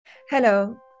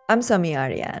Hello, I'm Sami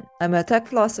Aryan. I'm a tech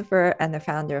philosopher and the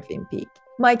founder of Impeak.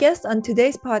 My guest on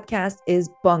today's podcast is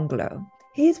Bungalow.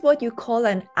 He's what you call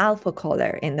an alpha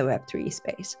caller in the Web3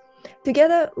 space.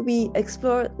 Together, we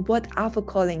explore what alpha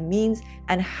calling means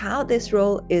and how this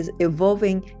role is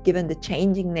evolving given the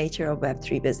changing nature of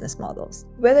Web3 business models.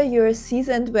 Whether you're a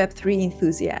seasoned Web3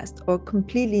 enthusiast or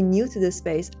completely new to this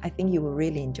space, I think you will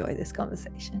really enjoy this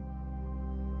conversation.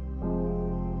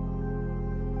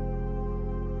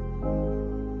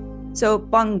 So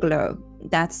Bungalow,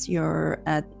 that's your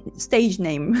stage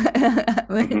name.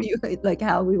 When you, like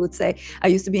how we would say, I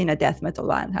used to be in a death metal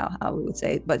band, how we would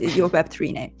say it, but it's your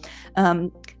Web3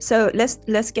 name. So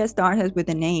let's get started with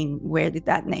the name. Where did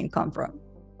that name come from?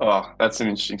 Oh, that's an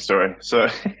interesting story. So,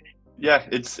 yeah,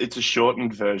 it's a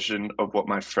shortened version of what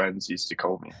my friends used to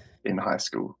call me in high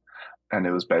school, and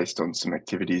it was based on some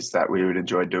activities that we would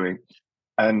enjoy doing.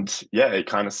 And yeah, it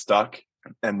kind of stuck.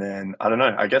 And then I don't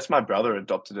know, I guess my brother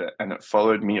adopted it and it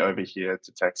followed me over here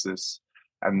to Texas.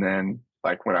 And then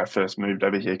like when I first moved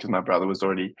over here, because my brother was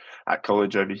already at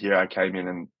college over here, I came in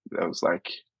and there was like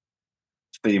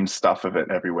themed stuff of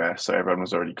it everywhere. So everyone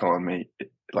was already calling me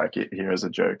like it here as a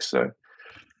joke. So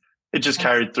it just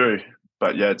carried through.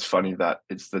 But yeah, it's funny that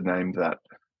it's the name that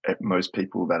most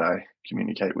people that I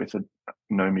communicate with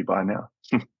know me by now.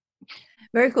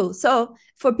 Very cool. So,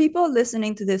 for people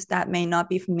listening to this that may not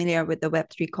be familiar with the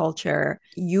Web3 culture,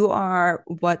 you are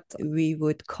what we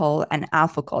would call an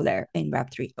alpha caller in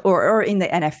Web3 or in the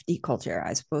NFT culture.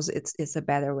 I suppose it's a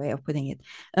better way of putting it.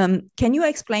 Can you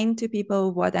explain to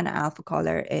people what an alpha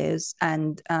caller is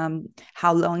and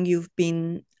how long you've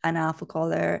been an alpha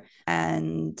caller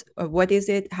and what is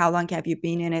it? How long have you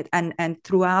been in it? And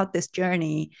throughout this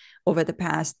journey, over the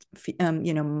past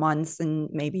months and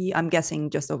maybe I'm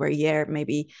guessing just over a year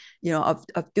maybe of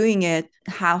doing it,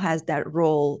 how has that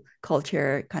role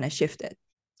culture kind of shifted?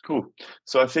 Cool.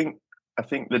 So I think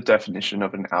the definition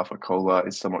of an alpha cola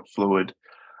is somewhat fluid,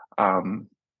 um,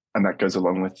 and that goes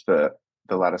along with the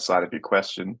latter side of your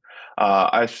question.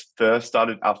 I first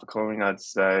started alpha calling, I'd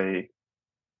say,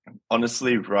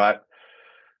 honestly, right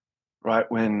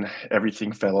when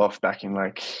everything fell off back in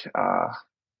like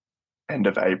end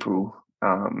of April,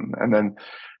 and then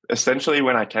essentially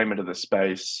when I came into the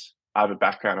space, I have a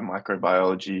background in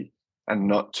microbiology and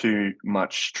not too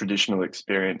much traditional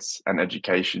experience and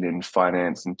education in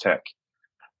finance and tech.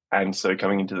 And so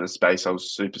coming into the space, I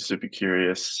was super, super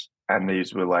curious. And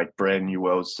these were like brand new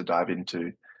worlds to dive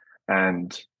into.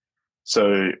 And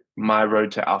so my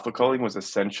road to alpha calling was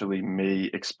essentially me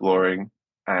exploring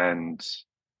and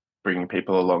bringing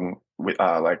people along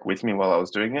with me while I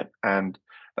was doing it. And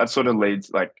that sort of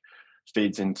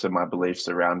feeds into my beliefs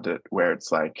around it, where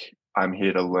it's like I'm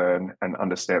here to learn and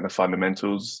understand the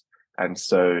fundamentals. And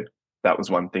so that was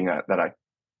one thing that I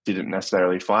didn't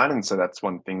necessarily find, and so that's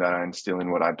one thing that I instill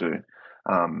in what I do.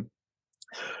 Um,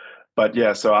 but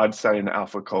yeah, so I'd say an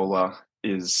alpha cola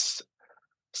is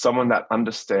someone that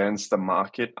understands the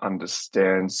market,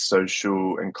 understands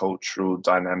social and cultural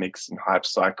dynamics and hype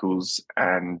cycles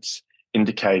and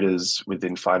indicators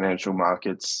within financial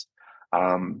markets.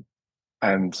 Um,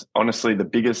 and honestly, the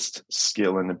biggest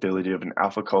skill and ability of an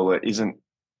alpha caller isn't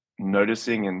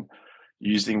noticing and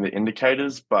using the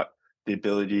indicators, but the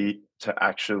ability to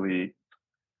actually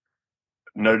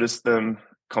notice them,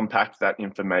 compact that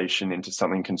information into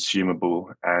something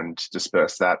consumable, and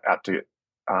disperse that out to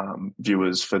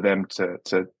viewers for them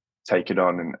to take it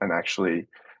on and actually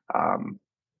um,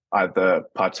 either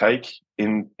partake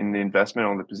in the investment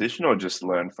or the position or just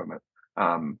learn from it.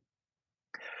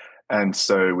 And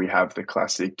so we have the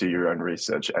classic do your own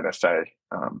research NFA.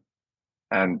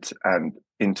 And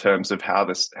in terms of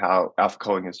how alpha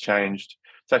calling has changed,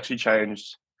 it's actually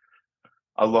changed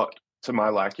a lot to my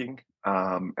liking.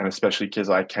 And especially because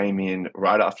I came in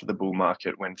right after the bull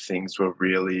market when things were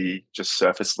really just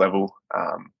surface level,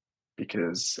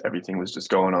 because everything was just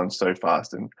going on so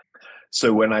fast. And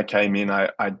so when I came in, I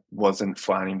wasn't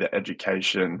finding the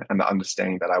education and the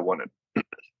understanding that I wanted.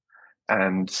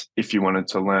 And if you wanted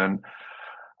to learn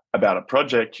about a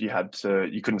project, you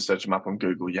couldn't search them up on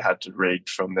Google. You had to read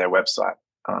from their website.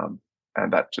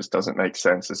 And that just doesn't make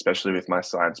sense, especially with my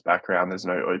science background. There's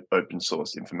no open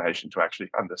source information to actually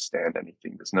understand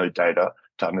anything. There's no data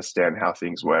to understand how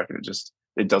things work. And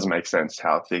it doesn't make sense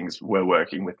how things were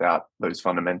working without those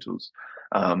fundamentals.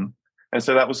 And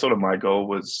so that was sort of my goal,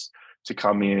 was to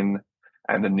come in.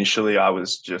 And initially I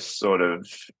was just sort of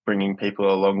bringing people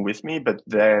along with me, but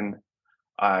then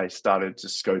I started to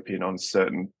scope in on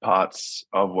certain parts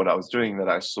of what I was doing that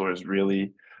I saw as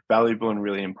really valuable and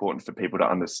really important for people to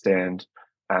understand.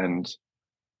 And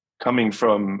coming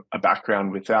from a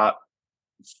background without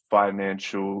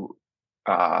financial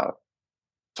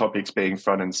topics being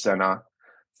front and center,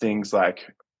 things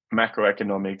like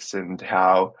macroeconomics and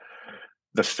how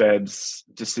the Fed's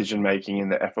decision making in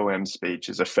the FOM speech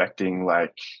is affecting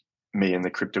like me in the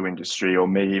crypto industry, or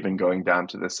me even going down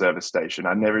to the service station.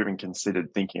 I never even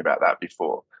considered thinking about that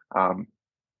before.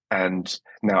 And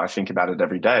now I think about it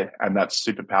every day, and that's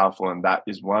super powerful. And that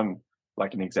is one,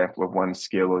 like an example of one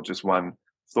skill or just one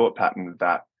thought pattern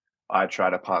that I try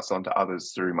to pass on to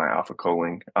others through my alpha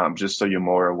calling, just so you're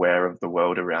more aware of the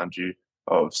world around you,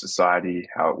 of society,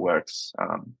 how it works.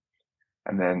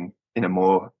 And then in a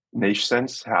more niche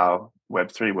sense, how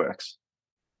Web3 works.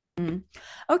 Mm.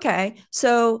 Okay,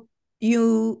 so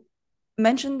you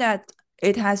mentioned that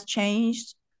it has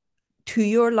changed to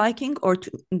your liking or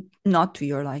to not to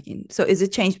your liking. So is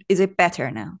it changed? Is it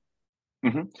better now?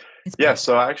 Mm-hmm. It's Yeah, better.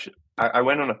 so I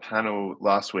went on a panel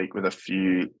last week with a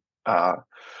few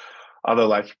other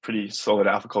like pretty solid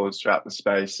alpha callers throughout the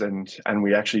space, and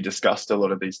we actually discussed a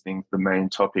lot of these things. The main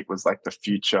topic was like the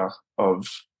future of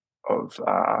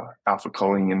alpha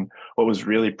calling, and what was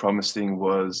really promising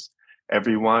was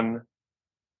everyone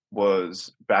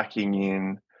was backing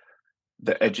in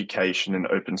the education and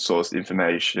open source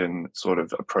information sort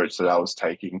of approach that I was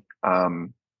taking,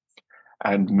 and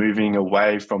moving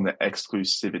away from the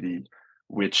exclusivity,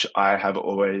 which I have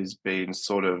always been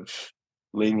sort of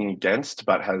leaning against,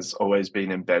 but has always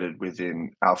been embedded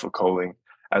within alpha calling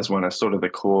as one of sort of the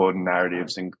core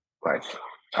narratives and like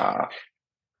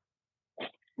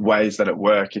ways that it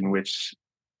work, in which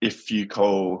if you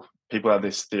call, people have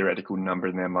this theoretical number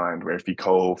in their mind where if you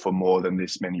call for more than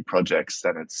this many projects,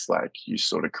 then it's like you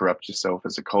sort of corrupt yourself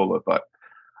as a caller. But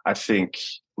I think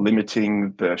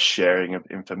limiting the sharing of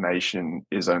information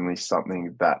is only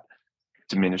something that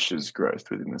diminishes growth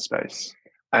within the space.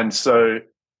 And so,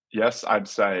 yes, I'd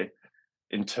say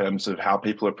in terms of how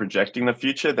people are projecting the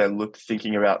future, they're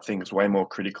thinking about things way more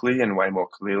critically and way more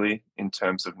clearly, in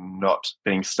terms of not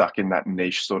being stuck in that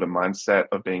niche sort of mindset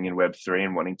of being in Web3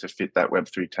 and wanting to fit that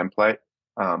Web3 template.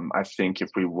 I think if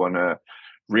we want to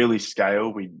really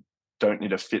scale, we don't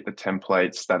need to fit the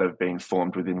templates that have been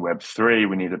formed within Web3.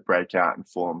 We need to break out and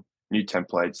form new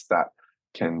templates that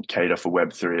can cater for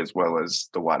Web3 as well as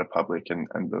the wider public and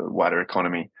the wider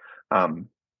economy.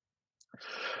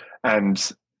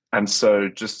 And so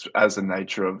just as the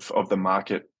nature of the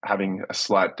market having a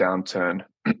slight downturn,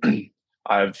 and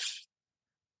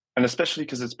especially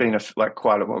because it's been like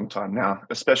quite a long time now,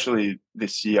 especially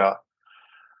this year,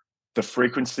 the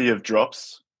frequency of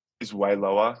drops is way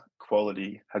lower,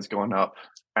 quality has gone up,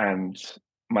 and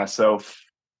myself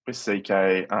with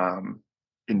CK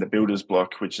in the Builders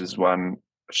Block, which is one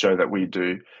show that we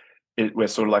do, we're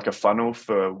sort of like a funnel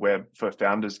for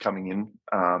founders coming in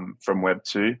from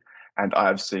Web2, and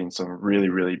I've seen some really,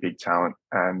 really big talent.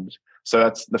 And so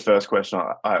that's the first question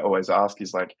I always ask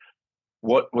is like,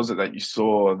 what was it that you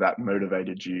saw that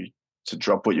motivated you to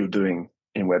drop what you're doing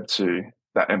in Web2,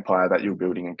 that empire that you're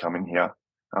building, and come in here?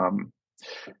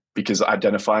 Because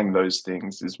identifying those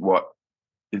things is what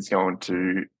is going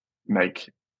to make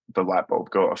the light bulb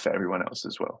go off for everyone else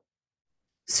as well.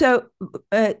 So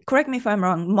correct me if I'm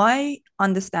wrong. My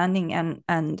understanding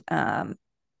and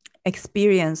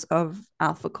experience of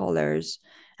alpha callers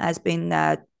has been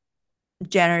that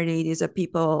generally these are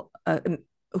people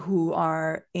who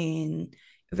are in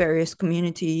various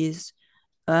communities,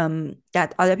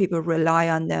 that other people rely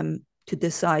on them to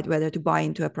decide whether to buy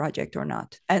into a project or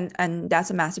not, and that's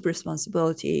a massive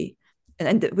responsibility.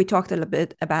 And we talked a little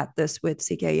bit about this with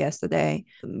CK yesterday,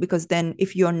 because then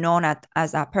if you're known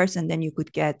as that person, then you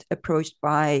could get approached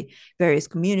by various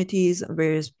communities,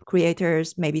 various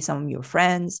creators, maybe some of your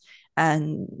friends,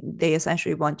 and they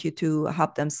essentially want you to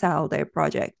help them sell their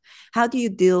project. How do you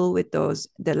deal with those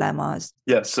dilemmas?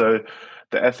 Yeah, so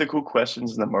the ethical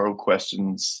questions and the moral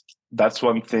questions, that's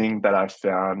one thing that I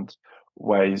found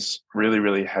weighs really,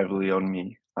 really heavily on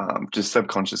me, just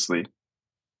subconsciously.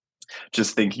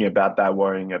 Just thinking about that,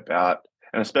 worrying about,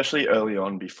 and especially early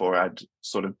on before I'd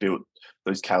sort of built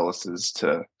those calluses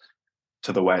to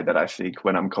the way that I think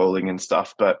when I'm calling and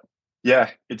stuff. But yeah,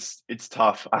 it's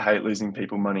tough. I hate losing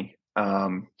people money.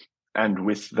 And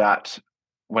with that,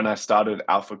 when I started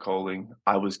alpha calling,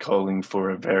 I was calling for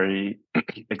a very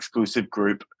exclusive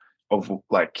group of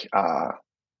like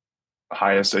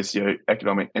higher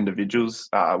socioeconomic individuals,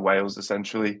 whales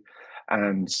essentially.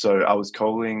 And so I was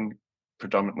calling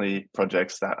predominantly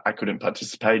projects that I couldn't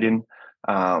participate in,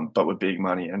 but were big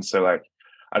money. And so like,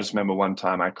 I just remember one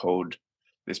time I called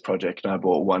this project and I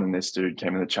bought one, and this dude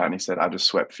came in the chat and he said, I just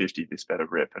swept 50, this better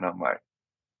rip. And I'm like,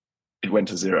 it went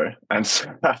to zero. And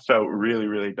so I felt really,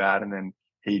 really bad. And then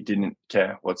he didn't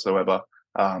care whatsoever.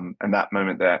 And that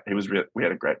moment there, we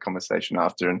had a great conversation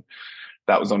after, and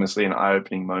that was honestly an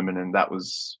eye-opening moment. And that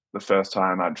was the first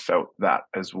time I'd felt that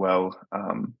as well.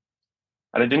 And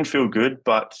it didn't feel good,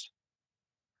 but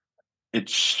it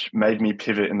made me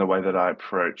pivot in the way that I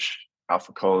approach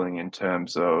alpha calling in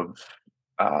terms of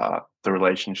the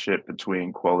relationship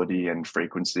between quality and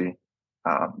frequency,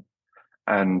 um,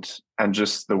 and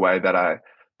just the way that I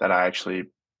actually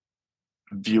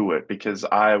view it, because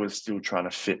I was still trying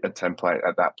to fit a template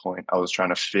at that point. I was trying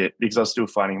to fit, because I was still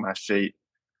finding my feet.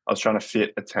 I was trying to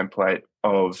fit a template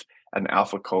of an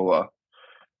alpha caller.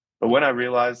 But when I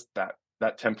realized that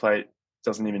that template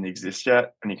doesn't even exist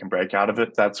yet and you can break out of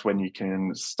it, that's when you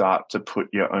can start to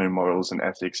put your own morals and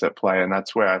ethics at play. And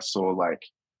that's where I saw like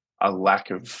a lack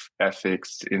of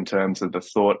ethics in terms of the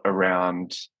thought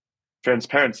around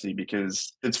transparency,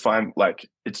 because it's fine, like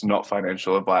it's not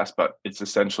financial advice, but it's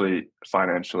essentially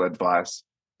financial advice.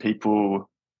 People,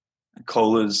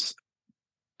 callers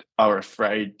are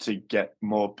afraid to get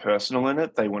more personal in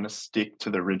it. They want to stick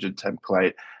to the rigid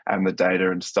template and the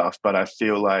data and stuff. But I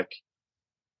feel like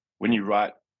when you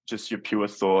write just your pure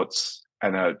thoughts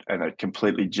and a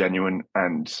completely genuine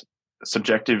and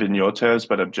subjective in your terms,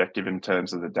 but objective in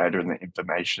terms of the data and the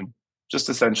information, just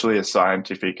essentially a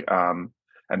scientific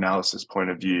analysis point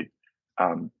of view,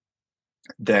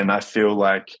 then I feel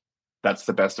like that's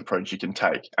the best approach you can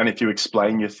take. And if you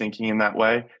explain your thinking in that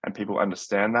way and people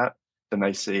understand that, then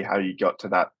they see how you got to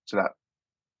that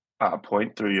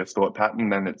point through your thought pattern.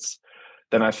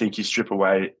 Then I think you strip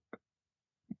away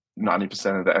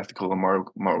 90% of the ethical and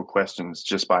moral questions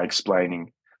just by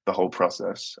explaining the whole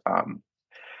process.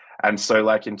 And so,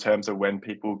 like in terms of when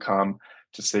people come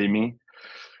to see me,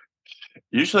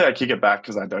 usually I kick it back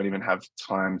because I don't even have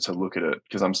time to look at it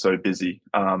because I'm so busy.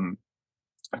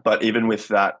 But even with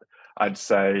that, I'd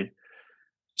say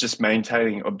just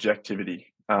maintaining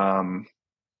objectivity,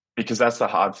 because that's the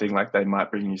hard thing. Like they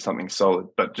might bring you something solid,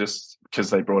 but just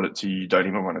because they brought it to you, you don't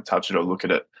even want to touch it or look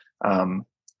at it.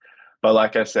 But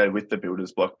like I said, with the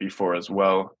builder's block before as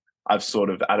well, I've sort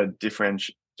of added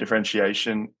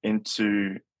differentiation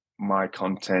into my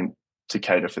content to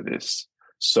cater for this.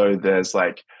 So there's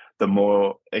like the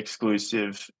more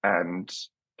exclusive and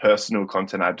personal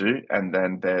content I do, and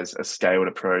then there's a scaled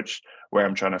approach where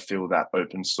I'm trying to fill that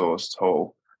open source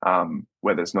hole,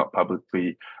 where there's not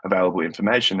publicly available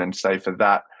information. And say for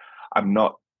that, I'm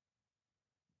not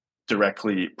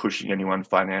directly pushing anyone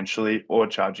financially or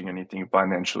charging anything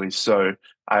financially. So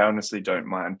I honestly don't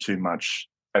mind too much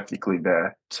ethically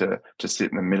there to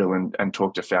sit in the middle and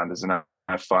talk to founders. And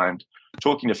I find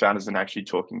talking to founders and actually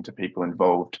talking to people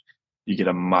involved, you get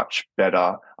a much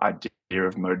better idea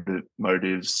of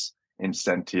motives,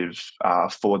 incentive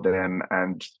for them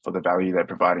and for the value they're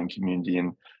providing community.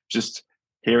 And just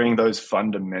hearing those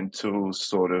fundamental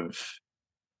sort of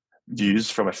views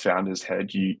from a founder's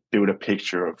head, you build a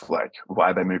picture of like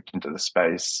why they moved into the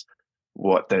space,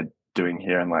 what they're doing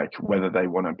here, and like whether they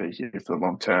want to be here for the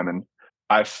long term. And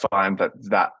I find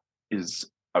that is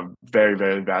a very,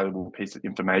 very valuable piece of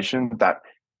information that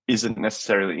isn't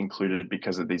necessarily included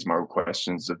because of these moral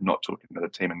questions of not talking to the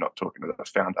team and not talking to the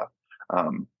founder.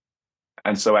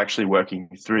 And so actually working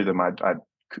through them, I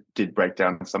did break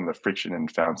down some of the friction and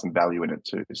found some value in it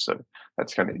too. So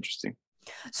that's kind of interesting.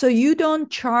 So you don't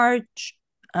charge,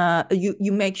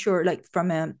 you make sure, like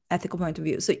from an ethical point of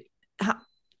view. So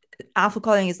alpha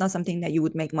calling is not something that you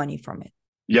would make money from it.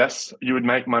 Yes, you would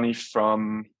make money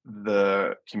from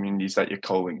the communities that you're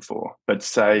calling for. But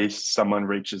say someone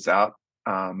reaches out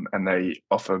and they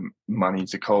offer money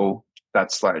to call,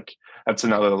 that's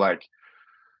another like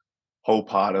whole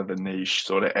part of the niche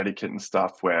sort of etiquette and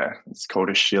stuff where it's called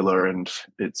a shiller, and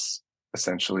it's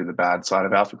essentially the bad side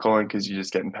of alpha calling because you're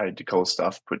just getting paid to call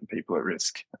stuff, putting people at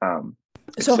risk.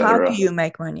 So how do you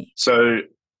make money? So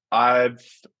I've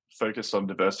focused on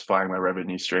diversifying my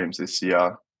revenue streams this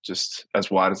year, just as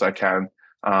wide as I can.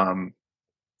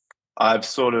 I've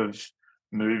sort of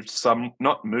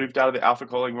not moved out of the alpha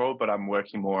calling role, but I'm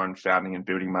working more on founding and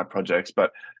building my projects.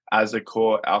 But as a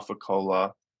core alpha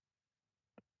caller,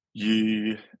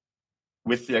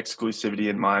 with the exclusivity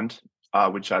in mind,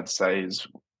 which I'd say is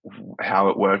how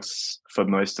it works for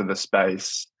most of the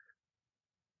space,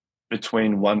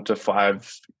 between 1 to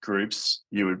 5 groups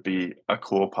you would be a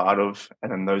core part of,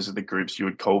 and then those are the groups you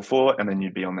would call for, and then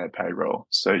you'd be on their payroll.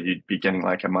 So you'd be getting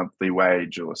like a monthly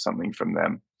wage or something from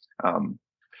them.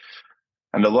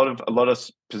 And a lot of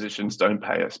positions don't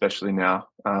pay, especially now.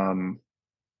 A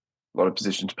lot of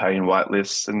positions pay in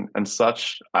whitelists and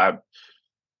such. I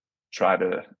try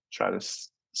to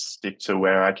stick to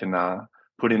where I can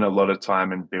put in a lot of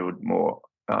time and build more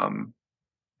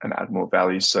and add more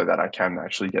value so that I can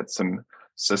actually get some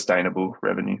sustainable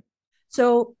revenue.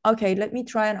 So, okay, let me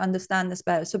try and understand this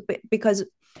better. So, because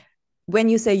when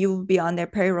you say you will be on their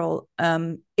payroll,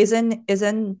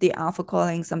 isn't the alpha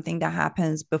calling something that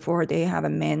happens before they have a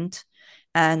mint?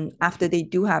 And after they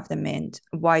do have the mint,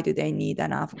 why do they need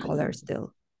an alpha caller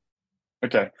still?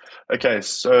 Okay. Okay.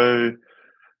 So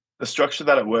the structure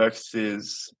that it works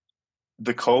is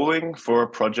the calling for a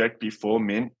project before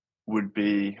mint would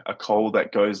be a call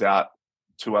that goes out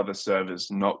to other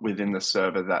servers, not within the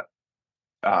server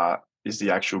that is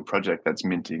the actual project that's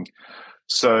minting.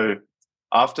 So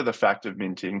after the fact of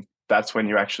minting, that's when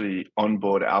you actually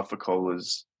onboard alpha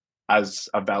callers as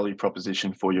a value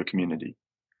proposition for your community.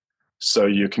 So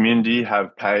your community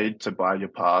have paid to buy your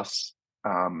pass,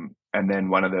 and then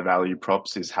one of their value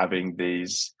props is having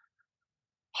these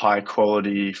high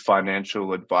quality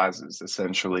financial advisors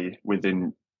essentially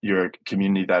within your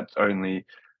community that only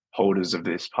holders of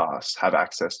this pass have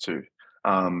access to.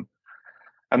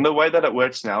 And the way that it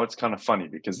works now, it's kind of funny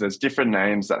because there's different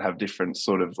names that have different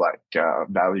sort of like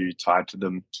value tied to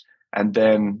them. And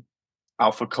then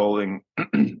alpha calling,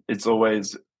 it's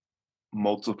always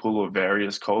multiple or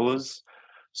various callers.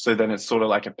 So then it's sort of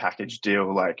like a package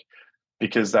deal, like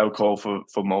because they'll call for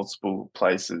multiple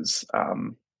places.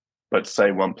 But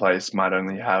say one place might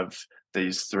only have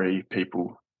these three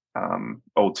people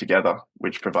all together,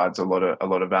 which provides a lot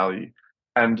of value.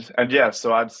 And yeah,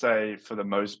 so I'd say for the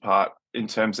most part, in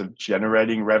terms of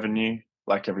generating revenue,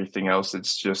 like everything else,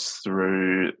 it's just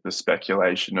through the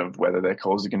speculation of whether their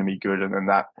calls are going to be good, and then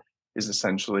that is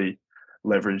essentially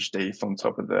leveraged ETH on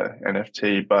top of the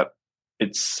NFT. But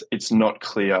it's not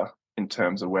clear in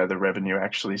terms of where the revenue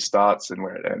actually starts and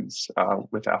where it ends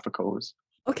with alpha callers.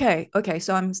 Okay.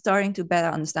 So I'm starting to better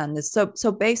understand this.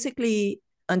 So basically,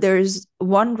 there's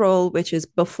one role which is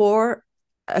before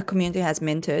a community has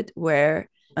minted, where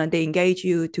they engage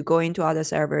you to go into other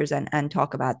servers and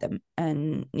talk about them,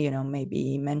 and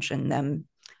maybe mention them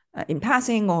in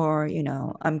passing, or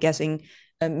I'm guessing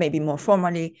maybe more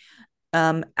formally.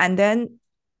 And then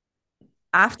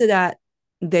after that,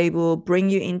 they will bring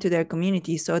you into their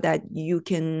community so that you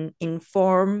can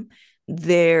inform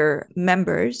their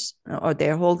members or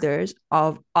their holders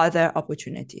of other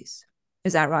opportunities.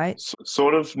 Is that right?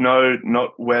 Sort of, no,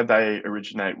 not where they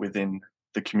originate within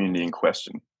the community in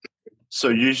question. So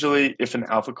usually if an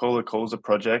alpha caller calls a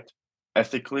project,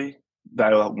 ethically,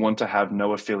 they'll want to have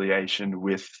no affiliation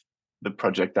with the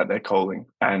project that they're calling.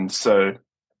 And so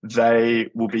they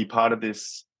will be part of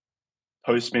this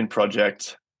post-mint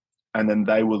project, and then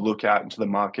they will look out into the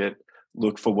market,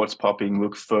 look for what's popping,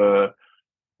 look for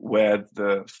where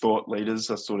the thought leaders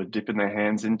are sort of dipping their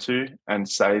hands into, and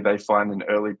say they find an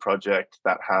early project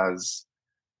that has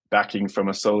backing from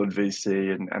a solid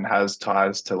VC and has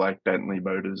ties to like Bentley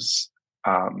Motors,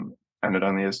 and it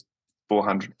only has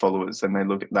 400 followers, and they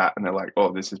look at that and they're like,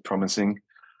 oh, this is promising.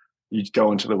 You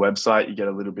go into the website, you get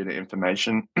a little bit of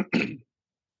information.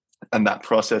 And that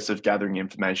process of gathering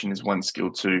information is one skill.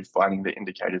 Two, finding the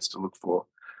indicators to look for.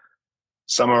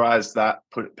 Summarize that,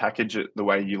 package it the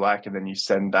way you like, and then you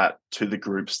send that to the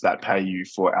groups that pay you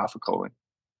for alpha calling.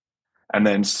 And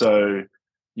then so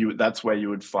that's where you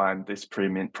would find this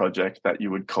pre-mint project that you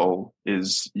would call,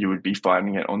 is you would be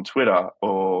finding it on Twitter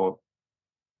or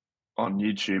on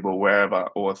YouTube or wherever,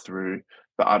 or through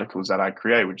the articles that I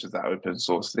create, which is that open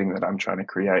source thing that I'm trying to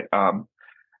create.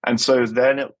 And so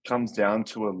then it comes down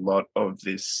to a lot of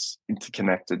this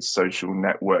interconnected social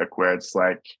network where it's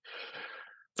like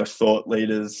the thought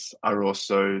leaders are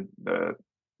also the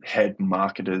head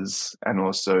marketers and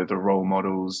also the role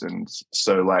models. And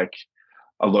so like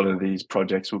a lot of these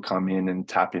projects will come in and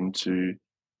tap into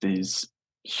these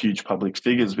huge public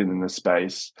figures within the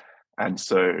space. And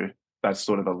so that's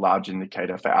sort of a large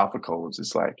indicator for alpha callers.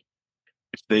 It's like,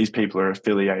 if these people are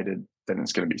affiliated, then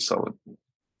it's going to be solid.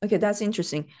 Okay, that's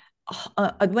interesting.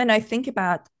 When I think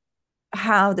about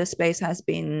how the space has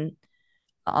been,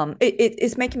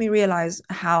 it's making me realize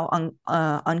how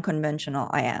unconventional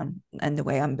I am and the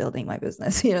way I'm building my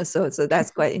business. So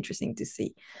that's quite interesting to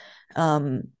see.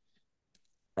 Um,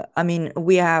 I mean,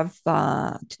 we have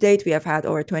to date we have had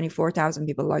over 24,000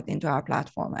 people logged into our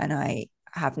platform, and I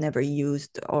have never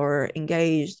used or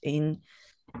engaged in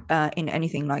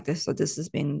anything like this. So this has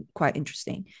been quite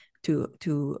interesting to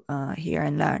hear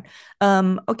and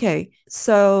learn. Okay,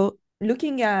 so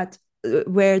looking at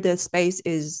where the space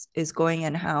is going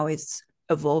and how it's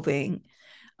evolving,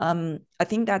 I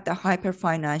think that the hyper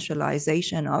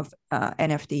financialization of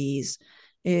NFTs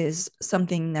is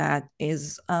something that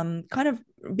is kind of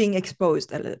being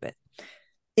exposed a little bit.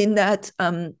 In that,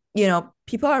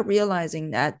 people are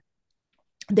realizing that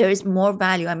there is more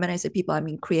value. And when I say people, I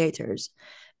mean creators,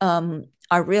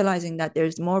 are realizing that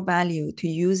there's more value to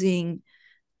using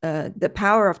the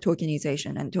power of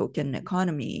tokenization and token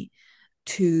economy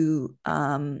to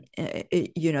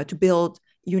to build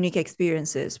unique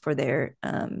experiences for their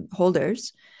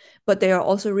holders, but they are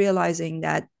also realizing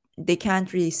that they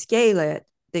can't really scale it.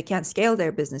 They can't scale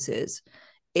their businesses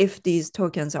if these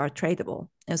tokens are tradable.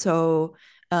 And so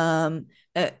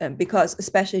because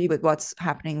especially with what's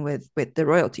happening with the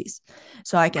royalties,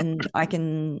 so I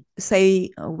can say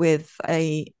with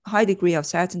a high degree of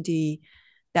certainty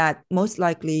that most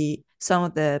likely some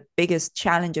of the biggest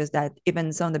challenges that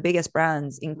even some of the biggest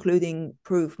brands, including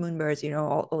Proof, Moonbirds,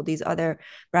 all these other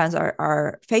brands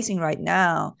are facing right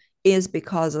now, is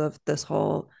because of this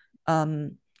whole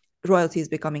royalties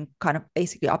becoming kind of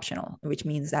basically optional, which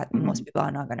means that most people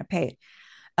are not going to pay it.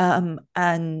 And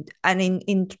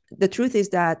in the truth is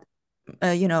that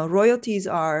royalties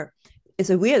is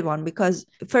a weird one, because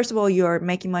first of all, you're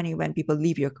making money when people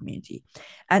leave your community,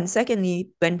 and secondly,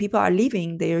 when people are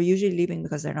leaving, they are usually leaving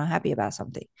because they're not happy about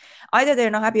something. Either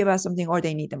they're not happy about something or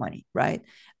they need the money, right?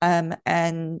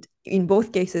 And in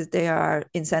both cases, they are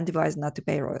incentivized not to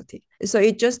pay royalty. So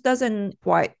it just doesn't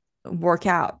quite work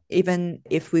out, even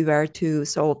if we were to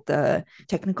solve the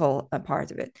technical part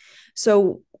of it.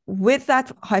 So with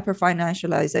that hyper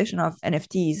financialization of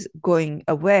NFTs going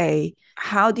away,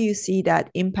 how do you see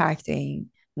that impacting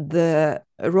the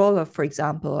role of, for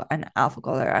example, an alpha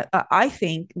caller? I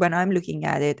think when I'm looking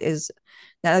at it is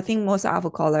that I think most alpha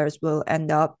callers will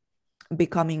end up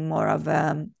becoming more of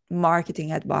a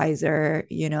marketing advisor,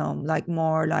 like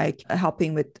more like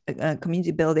helping with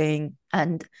community building,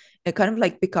 and kind of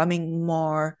like becoming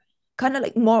more kind of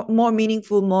like more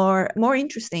meaningful, more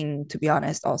interesting, to be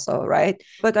honest, also, right?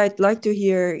 But I'd like to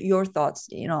hear your thoughts,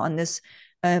 on this,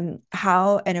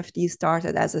 how NFT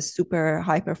started as a super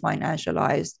hyper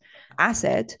financialized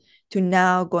asset to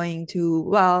now going to,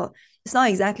 well, it's not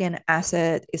exactly an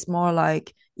asset. It's more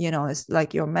like, it's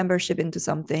like your membership into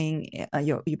something.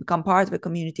 You become part of a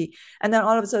community, and then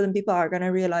all of a sudden people are going to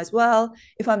realize, well,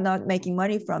 if I'm not making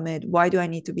money from it, why do I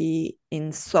need to be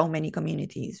in so many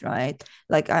communities, right?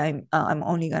 Like I'm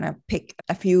only going to pick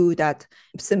a few that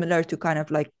similar to kind of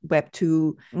like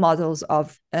Web2 models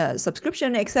of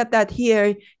subscription, except that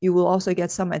here you will also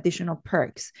get some additional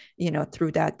perks,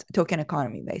 through that token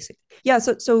economy, basically. Yeah.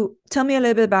 So tell me a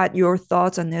little bit about your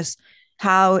thoughts on this,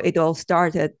 how it all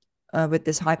started with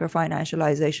this hyper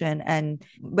financialization, and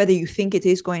whether you think it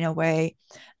is going away,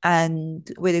 and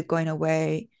with it going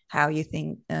away, how you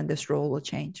think this role will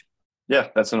change. Yeah,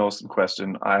 that's an awesome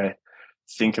question. I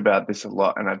think about this a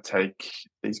lot, and I take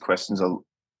these questions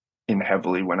in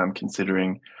heavily when I'm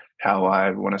considering how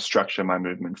I want to structure my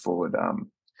movement forward.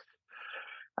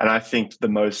 And I think the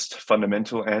most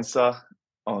fundamental answer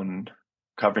on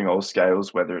covering all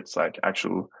scales, whether it's like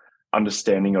actual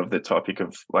understanding of the topic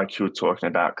of, like you were talking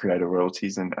about, creator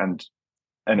royalties and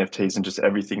NFTs and just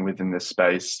everything within this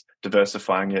space,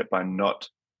 diversifying it by not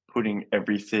putting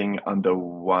everything under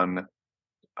one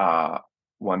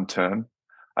term.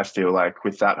 I feel like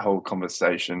with that whole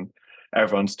conversation,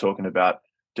 everyone's talking about,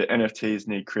 do NFTs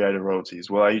need creator royalties?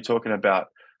 Well, are you talking about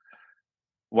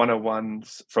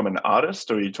one-on-ones from an artist,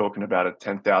 or are you talking about a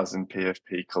 10,000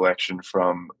 PFP collection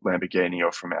from Lamborghini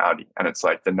or from Audi? And it's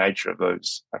like the nature of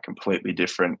those are completely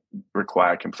different,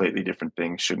 require completely different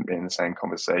things, shouldn't be in the same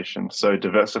conversation. So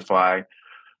diversify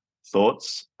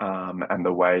thoughts and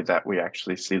the way that we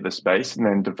actually see the space, and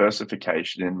then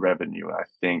diversification in revenue. I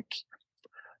think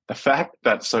the fact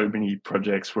that so many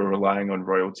projects were relying on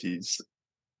royalties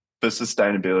for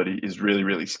sustainability is really,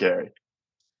 really scary.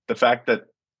 The fact that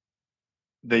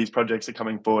these projects are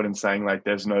coming forward and saying like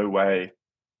there's no way,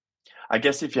 I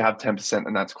guess if you have 10%,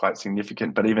 then that's quite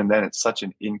significant, but even then it's such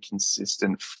an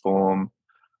inconsistent form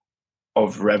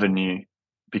of revenue,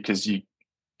 because you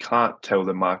can't tell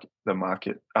the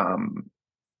market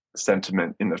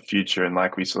sentiment in the future. And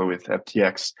like we saw with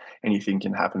FTX, anything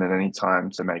can happen at any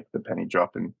time to make the penny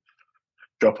drop and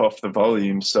drop off the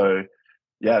volume. So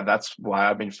yeah, that's why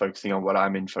I've been focusing on what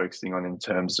I'm been focusing on in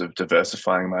terms of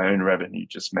diversifying my own revenue,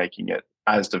 just making it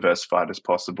as diversified as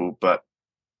possible. But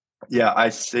yeah, I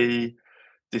see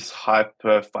this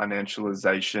hyper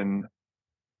financialization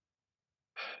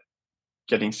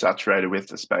getting saturated with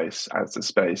the space as the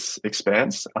space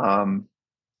expands.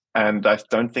 And I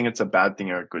don't think it's a bad thing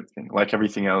or a good thing. Like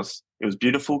everything else, it was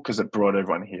beautiful because it brought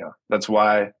everyone here. That's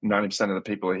why 90% of the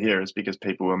people are here, is because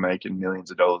people were making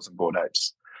millions of dollars in Bored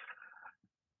Apes.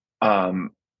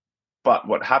 But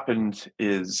what happened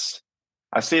is,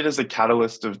 I see it as a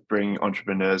catalyst of bringing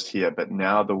entrepreneurs here, but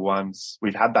now the ones,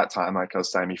 we've had that time, like I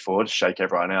was saying before, to shake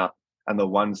everyone out. and the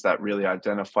ones that really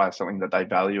identify something that they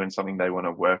value and something they want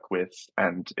to work with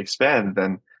and expand,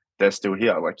 then they're still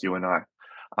here, like you and I.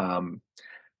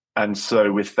 And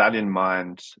so with that in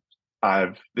mind,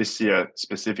 this year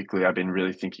specifically, I've been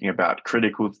really thinking about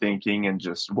critical thinking and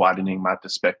just widening my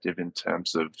perspective in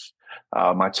terms of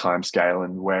my time scale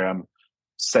and where I'm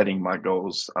setting my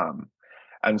goals.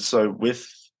 And so with,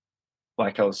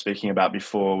 like I was speaking about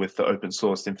before, with the open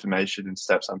source information and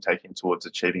steps I'm taking towards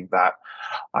achieving that,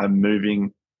 I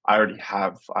already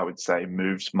have, I would say,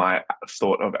 moved my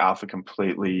thought of Alpha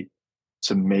completely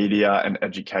to media and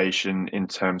education in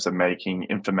terms of making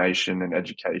information and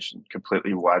education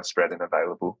completely widespread and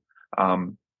available.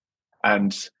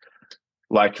 And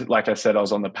like I said, I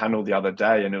was on the panel the other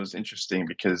day, and it was interesting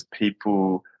because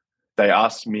they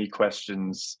asked me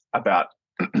questions about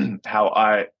how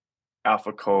I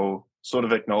alpha call, sort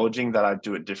of acknowledging that I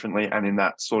do it differently and in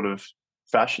that sort of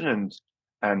fashion.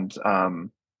 And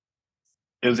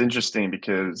it was interesting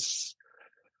because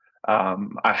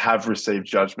I have received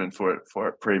judgment for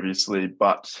it previously,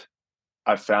 but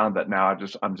I found that now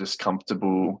I'm just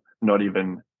comfortable not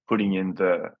even putting in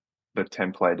the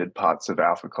templated parts of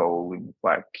AlphaCall in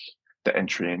like the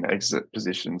entry and exit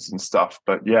positions and stuff.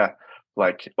 But yeah,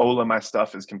 like all of my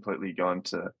stuff has completely gone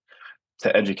to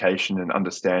education and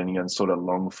understanding and sort of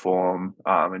long form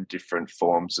and different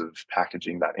forms of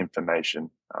packaging that information.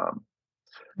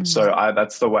 So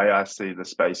that's the way I see the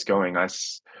space going.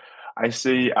 I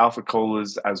see Alpha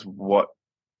Callers as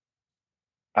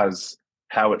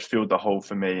how it filled the hole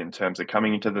for me in terms of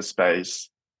coming into the space.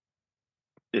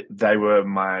 They were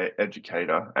my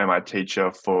educator and my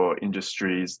teacher for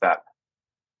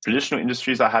traditional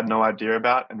industries I had no idea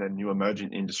about, and then new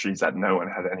emerging industries that no one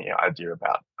had any idea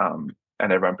about,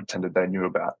 and everyone pretended they knew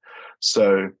about.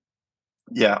 So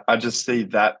yeah, I just see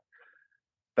that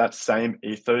same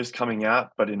ethos coming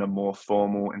out, but in a more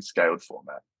formal and scaled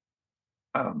format.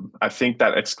 I think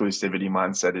that exclusivity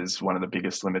mindset is one of the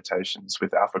biggest limitations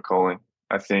with alpha calling.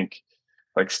 I think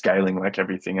like scaling, like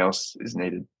everything else, is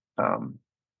needed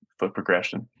for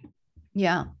progression.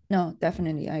 Yeah, no,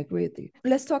 definitely. I agree with you.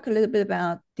 Let's talk a little bit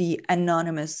about the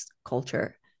anonymous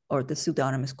culture or the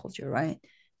pseudonymous culture, right?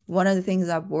 One of the things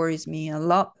that worries me a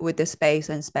lot with this space,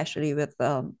 and especially with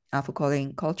alpha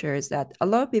calling culture, is that a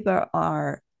lot of people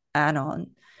are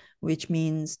anon, which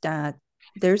means that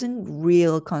there isn't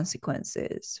real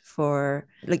consequences for,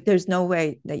 like, there's no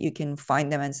way that you can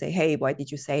find them and say, hey, why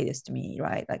did you say this to me,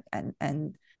 right? Like,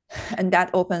 and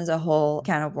that opens a whole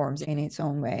can of worms in its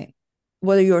own way.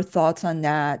 What are your thoughts on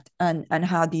that, and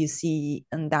how do you see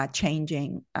that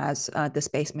changing as the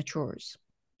space matures?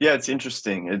 Yeah, it's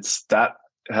interesting. That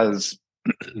has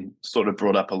sort of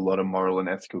brought up a lot of moral and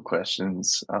ethical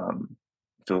questions,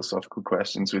 philosophical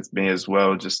questions with me as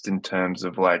well, just in terms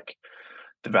of like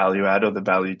the value add or the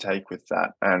value take with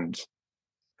that. And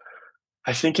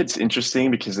I think it's interesting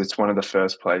because it's one of the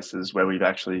first places where we've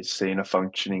actually seen a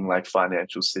functioning like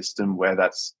financial system where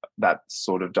that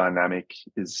sort of dynamic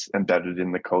is embedded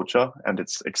in the culture and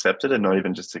it's accepted, and not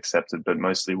even just accepted, but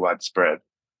mostly widespread.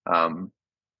 And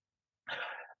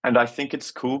I think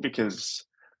it's cool because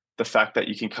the fact that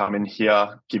you can come in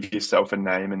here, give yourself a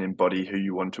name and embody who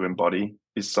you want to embody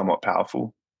is somewhat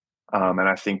powerful. And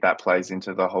I think that plays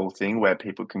into the whole thing where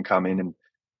people can come in and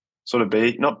sort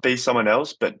of not be someone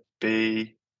else, but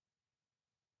be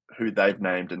who they've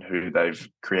named and who they've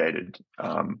created.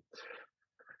 And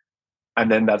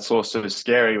then that's also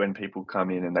scary when people come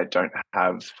in and they don't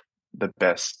have the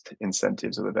best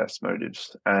incentives or the best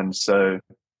motives. And so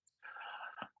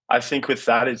I think with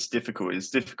that, it's difficult. It's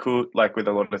difficult, like with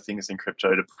a lot of things in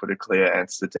crypto, to put a clear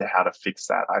answer to how to fix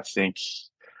that. I think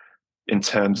in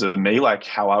terms of me, like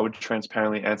how I would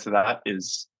transparently answer that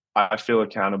is I feel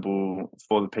accountable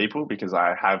for the people because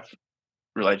I have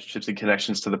relationships and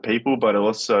connections to the people, but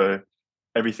also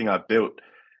everything I've built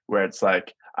where it's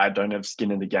like I don't have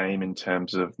skin in the game in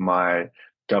terms of my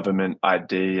government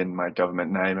ID and my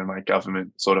government name and my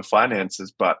government sort of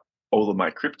finances, but all of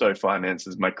my crypto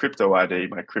finances, my crypto ID,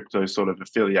 my crypto sort of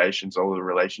affiliations, all the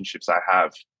relationships I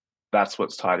have, that's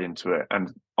what's tied into it.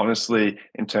 And honestly,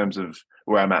 in terms of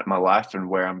where I'm at in my life and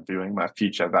where I'm viewing my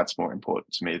future, that's more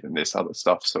important to me than this other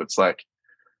stuff. So it's like,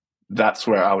 that's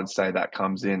where I would say that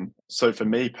comes in. So for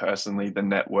me personally, the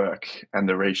network and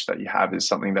the reach that you have is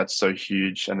something that's so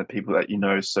huge, and the people that you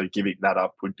know, so giving that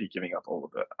up would be giving up all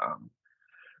of it.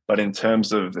 But in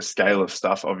terms of the scale of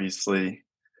stuff, obviously,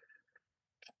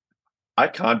 I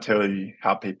can't tell you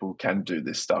how people can do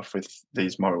this stuff with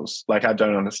these morals. Like, I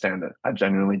don't understand it. I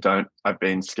genuinely don't. I've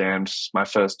been scammed. My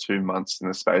first 2 months in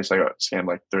the space, I got scammed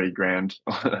like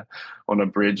 $3,000 on a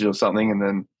bridge or something. And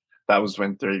then that was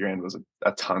when $3,000 was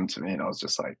a ton to me. And I was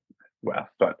just like, Wow.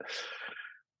 But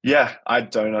yeah, I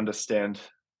don't understand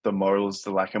the morals,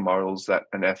 the lack of morals that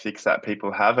and ethics that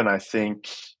people have. And I think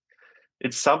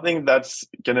it's something that's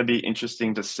going to be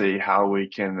interesting to see how we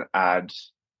can add.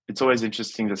 It's always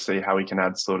interesting to see how we can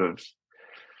add sort of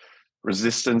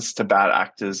resistance to bad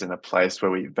actors in a place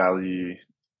where we value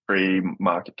free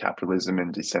market capitalism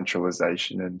and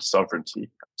decentralization and sovereignty.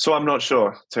 So I'm not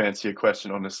sure, to answer your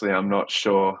question, honestly, I'm not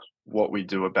sure what we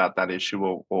do about that issue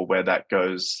or where that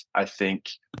goes. I think,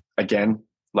 again,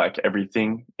 like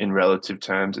everything in relative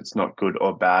terms, it's not good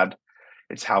or bad.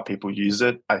 It's how people use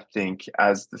it. I think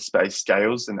as the space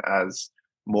scales and as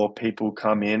more people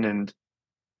come in, and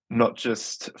not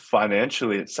just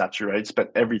financially it saturates,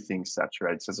 but everything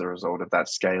saturates as a result of that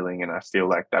scaling. And I feel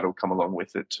like that'll come along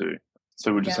with it too.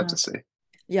 So we'll just have to see.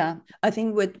 Yeah, I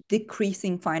think with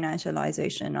decreasing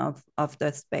financialization of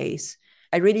the space,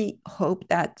 I really hope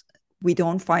that we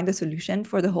don't find a solution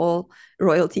for the whole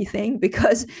royalty thing,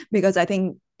 because I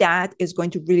think that is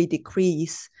going to really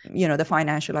decrease, the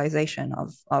financialization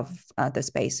of the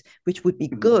space, which would be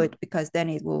good, because then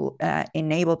it will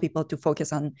enable people to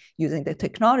focus on using the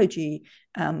technology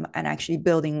and actually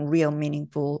building real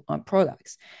meaningful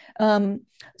products.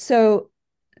 So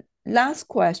last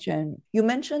question, you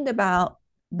mentioned about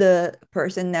the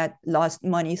person that lost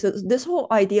money. So this whole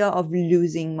idea of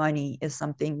losing money is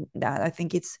something that I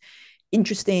think it's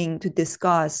interesting to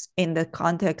discuss in the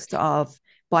context of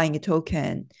buying a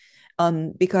token.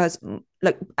 Because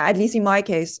like, at least in my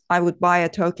case, I would buy a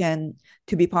token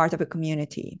to be part of a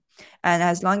community. And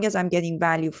as long as I'm getting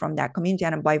value from that community,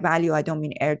 and by value, I don't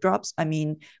mean airdrops, I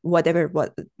mean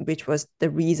which was the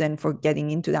reason for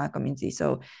getting into that community.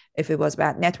 So if it was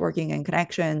about networking and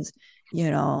connections,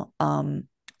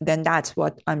 then that's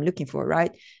what I'm looking for,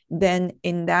 right? Then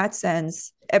in that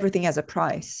sense, everything has a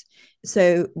price.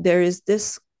 So there is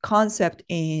this concept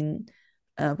in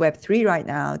Web3 right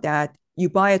now that you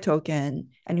buy a token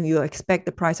and you expect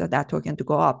the price of that token to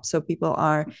go up. So people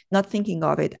are not thinking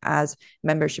of it as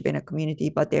membership in a community,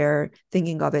 but they're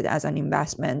thinking of it as an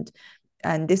investment.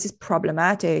 And this is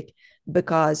problematic,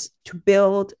 because to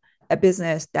build a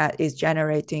business that is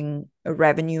generating a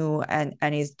revenue and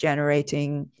is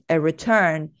generating a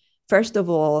return, first of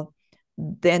all,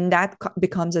 then that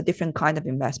becomes a different kind of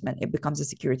investment. It becomes a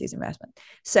securities investment.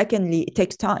 Secondly, it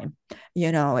takes time.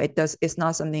 It's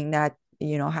not something that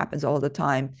happens all the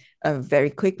time very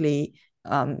quickly,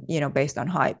 based on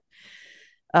hype.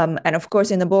 And of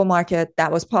course, in the bull market,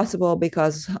 that was possible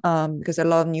because a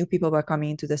lot of new people were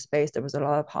coming into the space. There was a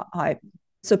lot of hype,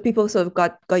 so people sort of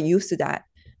got used to that.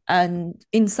 And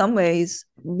in some ways,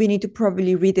 we need to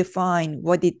probably redefine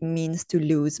what it means to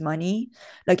lose money.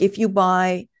 Like, if you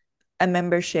buy a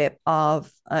membership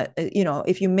of,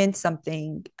 if you mint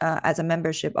something as a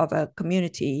membership of a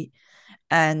community,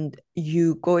 and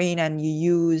you go in and you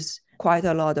use quite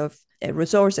a lot of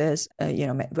resources,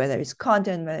 whether it's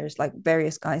content, whether it's like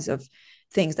various kinds of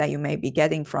things that you may be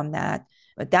getting from that,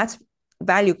 but that's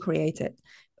value created.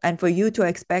 And for you to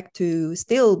expect to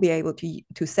still be able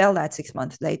to sell that 6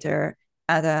 months later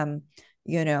at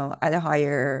at a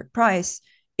higher price,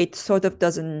 it sort of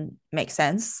doesn't make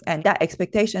sense. And that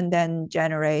expectation then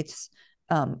generates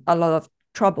a lot of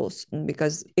troubles,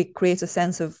 because it creates a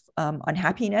sense of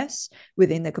unhappiness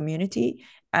within the community,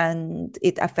 and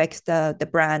it affects the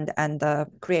brand and the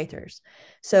creators.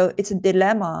 So it's a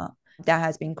dilemma that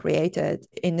has been created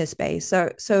in this space.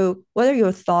 So what are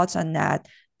your thoughts on that?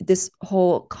 This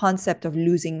whole concept of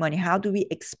losing money, how do we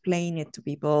explain it to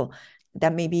people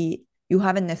that maybe you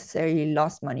haven't necessarily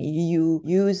lost money, you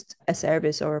used a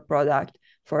service or a product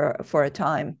for a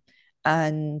time,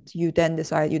 and you then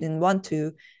decide you didn't want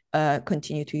to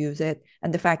continue to use it,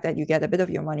 and the fact that you get a bit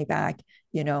of your money back,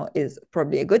 is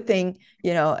probably a good thing,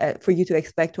 for you to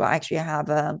expect to actually have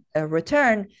a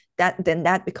return,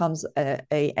 that becomes an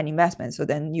investment. So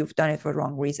then you've done it for the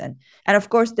wrong reason. And of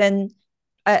course, then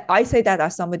I say that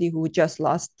as somebody who just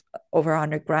lost over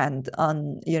 100 grand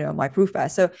on, my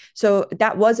ProofPass. So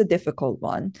that was a difficult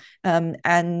one.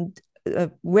 And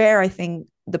where I think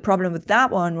the problem with that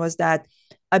one was that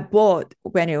I bought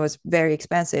when it was very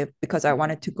expensive, because I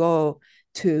wanted to go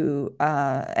to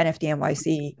NFT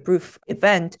NYC proof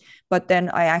event, but then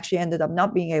I actually ended up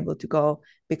not being able to go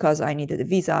because I needed a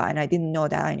visa, and I didn't know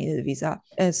that I needed a visa.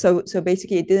 And so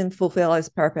basically it didn't fulfill its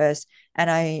purpose,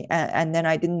 and then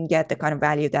I didn't get the kind of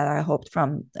value that I hoped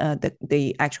from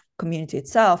the actual community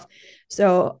itself.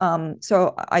 So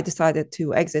I decided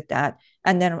to exit that.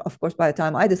 And then, of course, by the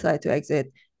time I decided to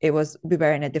exit, we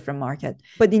were in a different market.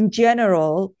 But in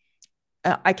general,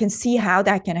 I can see how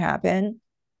that can happen.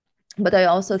 But I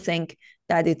also think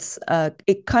that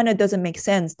it kind of doesn't make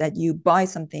sense that you buy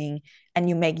something and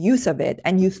you make use of it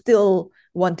and you still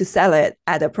want to sell it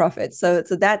at a profit. So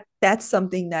that's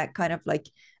something that kind of like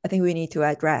I think we need to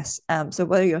address. So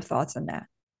what are your thoughts on that?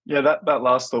 Yeah, that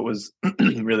last thought was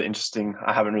really interesting.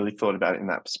 I haven't really thought about it in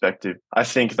that perspective. I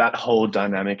think that whole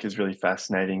dynamic is really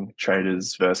fascinating,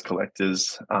 traders versus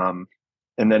collectors. And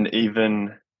then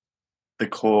even the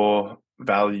core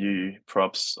value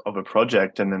props of a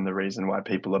project and then the reason why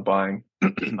people are buying.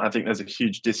 I think there's a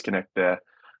huge disconnect there.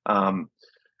 And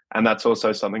that's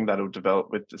also something that'll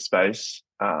develop with the space.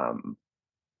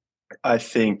 I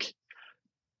think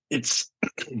it's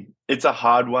it's a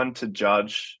hard one to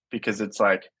judge because it's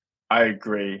like I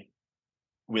agree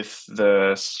with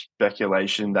the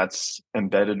speculation that's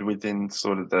embedded within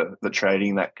sort of the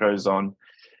trading that goes on.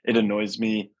 It annoys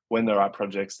me when there are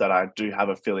projects that I do have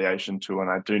affiliation to and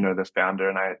I do know the founder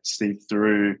and I see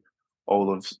through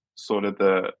all of sort of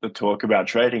the talk about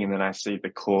trading and then I see the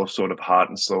core sort of heart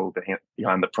and soul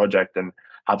behind the project and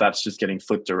how that's just getting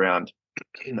flipped around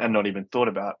and not even thought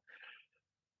about.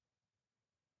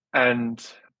 And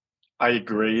I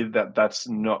agree that that's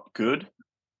not good.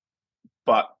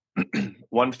 But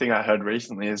one thing I heard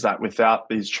recently is that without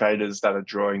these traders that are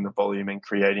drawing the volume and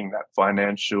creating that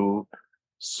financial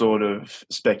sort of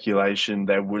speculation,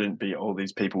 there wouldn't be all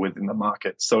these people within the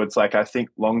market. So it's like, I think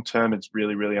long term, it's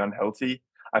really, really unhealthy.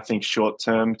 I think short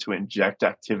term, to inject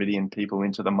activity and people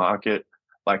into the market,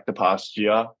 like the past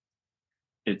year,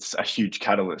 it's a huge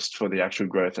catalyst for the actual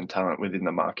growth and talent within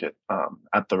the market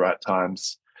at the right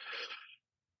times.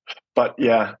 But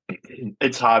yeah,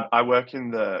 it's hard. I work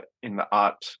in the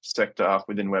art sector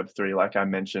within Web3, like I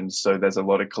mentioned. So there's a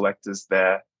lot of collectors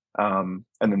there. And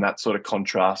then that sort of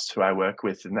contrasts who I work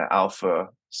with in the alpha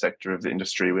sector of the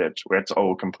industry, where it's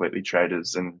all completely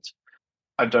traders. And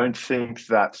I don't think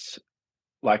that,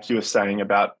 like you were saying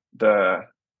about the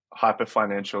hyper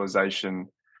financialization,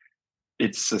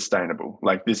 it's sustainable.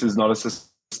 Like this is not a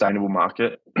sustainable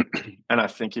market. And I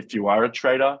think if you are a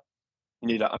trader, you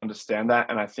need to understand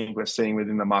that. And I think we're seeing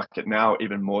within the market now,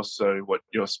 even more so what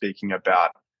you're speaking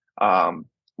about,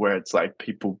 where it's like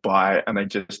people buy and they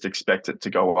just expect it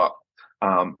to go up.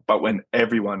 But when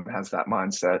everyone has that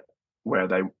mindset where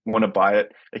they want to buy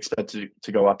it, expect it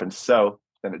to go up and sell,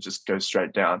 then it just goes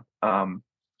straight down.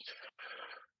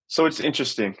 So it's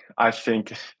interesting. I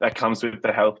think that comes with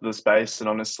the health of the space and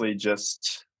honestly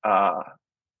just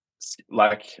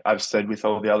like I've said with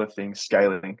all the other things,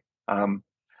 scaling.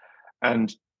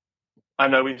 And I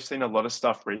know we've seen a lot of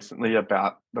stuff recently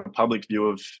about the public view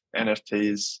of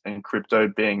NFTs and crypto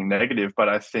being negative, but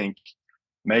I think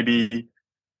maybe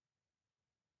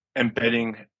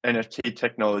embedding NFT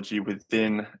technology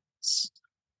within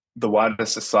the wider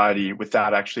society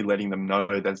without actually letting them know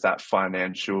there's that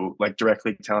financial, like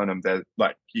directly telling them that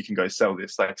like you can go sell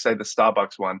this. Like say the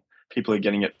Starbucks one, people are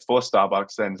getting it for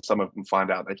Starbucks, then some of them find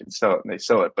out they can sell it and they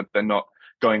sell it, but they're not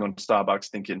going on Starbucks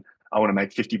thinking, I want to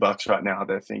make $50 right now.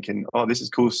 They're thinking, oh, this is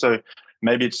cool. So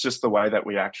maybe it's just the way that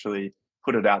we actually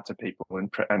put it out to people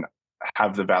and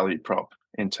have the value prop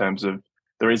in terms of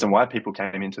the reason why people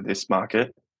came into this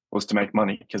market was to make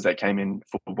money because they came in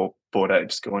for Bored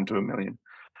Apes going to 1 million.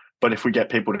 But if we get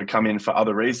people to come in for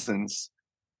other reasons,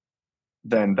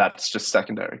 then that's just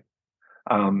secondary.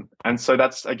 And so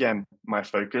that's, again, my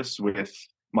focus with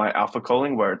my alpha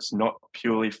calling, where it's not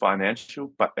purely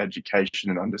financial, but education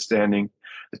and understanding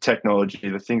the technology,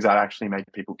 the things that actually make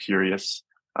people curious.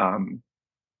 I'm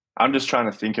just trying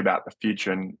to think about the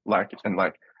future and like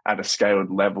at a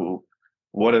scaled level,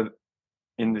 what are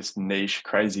in this niche,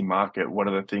 crazy market, what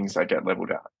are the things that get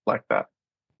leveled out like that?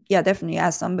 Yeah, definitely.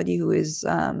 As somebody who is,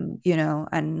 an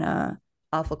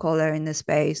alpha caller in the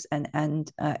space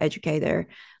and educator,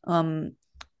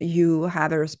 you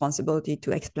have a responsibility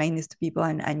to explain this to people,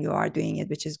 and you are doing it,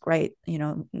 which is great.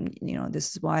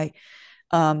 This is why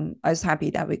I was happy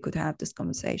that we could have this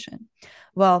conversation.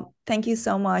 Well, thank you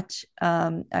so much.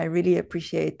 I really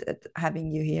appreciate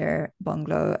having you here,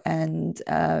 Bonglo, and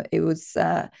it was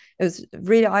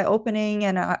really eye opening,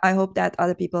 and I hope that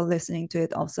other people listening to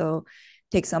it also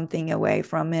take something away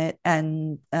from it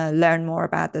and learn more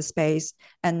about the space,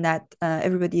 and that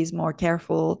everybody is more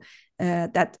careful.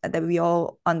 That we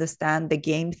all understand the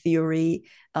game theory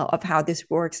of how this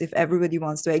works. If everybody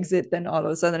wants to exit, then all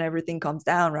of a sudden everything comes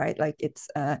down, right? Like it's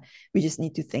we just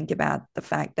need to think about the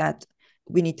fact that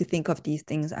we need to think of these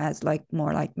things as like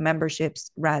more like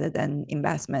memberships rather than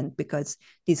investment, because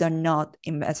these are not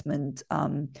investment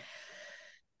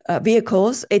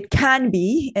vehicles. It can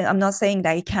be, I'm not saying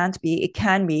that it can't be, it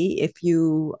can be if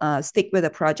you stick with a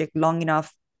project long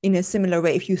enough in a similar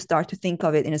way, if you start to think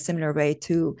of it in a similar way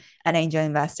to an angel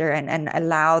investor, and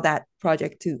allow that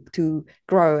project to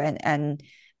grow and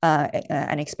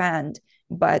expand.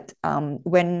 But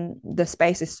when the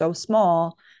space is so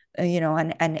small,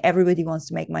 and everybody wants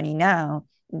to make money now,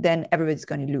 then everybody's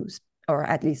going to lose, or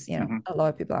at least a lot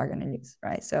of people are going to lose,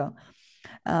 right? So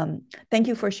thank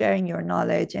you for sharing your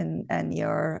knowledge and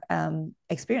your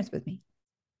experience with me.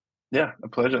 Yeah, a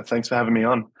pleasure. Thanks for having me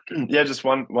on. Yeah, just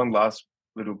one last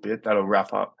little bit that'll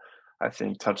wrap up, I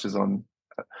think touches on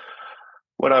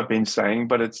what I've been saying,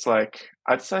 but it's like,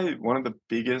 I'd say one of the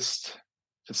biggest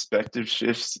perspective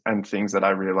shifts and things that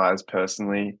I realized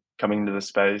personally coming into the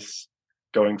space,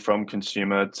 going from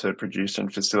consumer to producer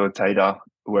and facilitator,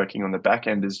 working on the back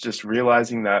end, is just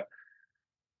realizing that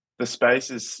the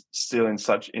space is still in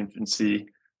such infancy.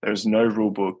 There's no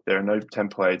rule book, there are no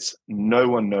templates, no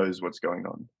one knows what's going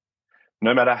on.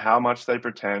 No matter how much they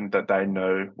pretend that they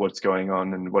know what's going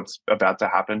on and what's about to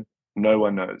happen, no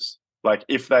one knows. Like,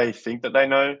 if they think that they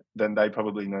know, then they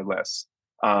probably know less.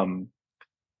 And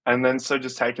then so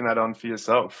just taking that on for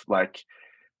yourself, like,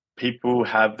 people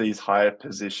have these higher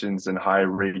positions and higher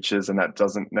reaches, and that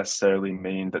doesn't necessarily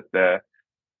mean that they're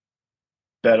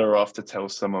better off to tell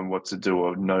someone what to do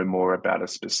or know more about a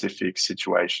specific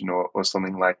situation or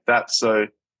something like that. So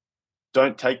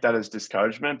don't take that as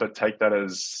discouragement, but take that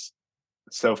as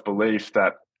self-belief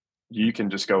that you can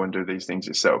just go and do these things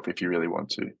yourself if you really want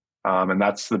to. And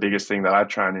that's the biggest thing that I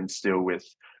try and instill with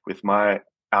my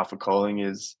alpha calling,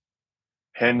 is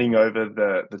handing over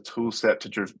the tool set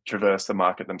to traverse the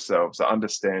market themselves, the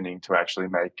understanding to actually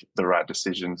make the right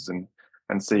decisions and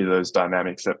see those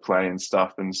dynamics at play and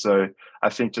stuff. And so I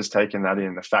think just taking that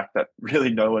in, the fact that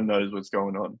really no one knows what's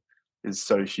going on, is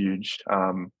so huge.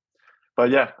 But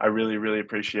yeah, I really, really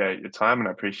appreciate your time, and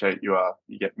I appreciate you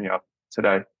get me up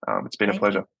today. It's been a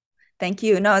pleasure. Thank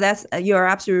you. No, you're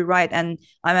absolutely right. And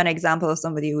I'm an example of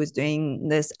somebody who is doing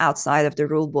this outside of the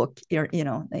rule book,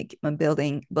 like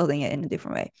building it in a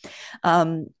different way.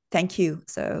 Thank you.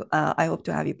 So I hope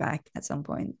to have you back at some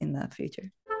point in the future.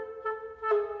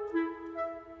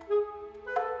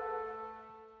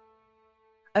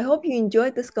 I hope you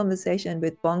enjoyed this conversation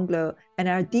with Bonglo and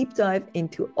our deep dive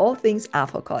into all things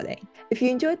alpha calling. If you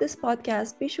enjoyed this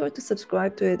podcast, be sure to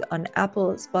subscribe to it on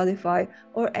Apple, Spotify,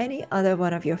 or any other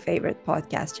one of your favorite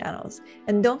podcast channels.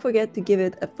 And don't forget to give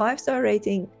it a 5-star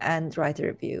rating and write a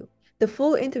review. The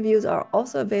full interviews are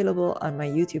also available on my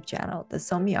YouTube channel, The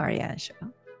Soumi Aryan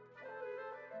Show.